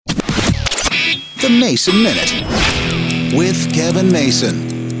The Mason Minute with Kevin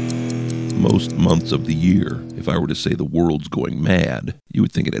Mason. Most months of the year, if I were to say the world's going mad, you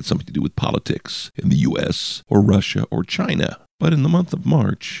would think it had something to do with politics in the U.S. or Russia or China. But in the month of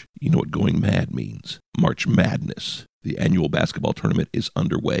March, you know what going mad means. March Madness. The annual basketball tournament is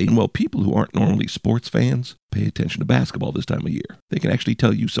underway, and while people who aren't normally sports fans pay attention to basketball this time of year, they can actually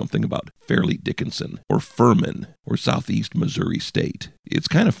tell you something about Fairleigh Dickinson or Furman or Southeast Missouri State. It's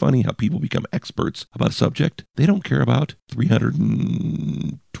kind of funny how people become experts about a subject they don't care about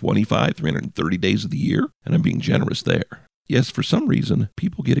 325, 330 days of the year, and I'm being generous there. Yes, for some reason,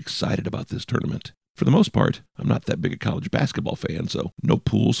 people get excited about this tournament. For the most part, I'm not that big a college basketball fan, so no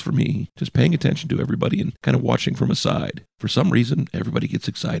pools for me, just paying attention to everybody and kind of watching from a side. For some reason, everybody gets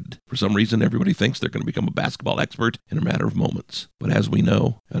excited. For some reason, everybody thinks they're going to become a basketball expert in a matter of moments. But as we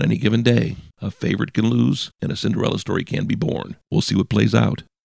know, on any given day, a favorite can lose and a Cinderella story can be born. We'll see what plays out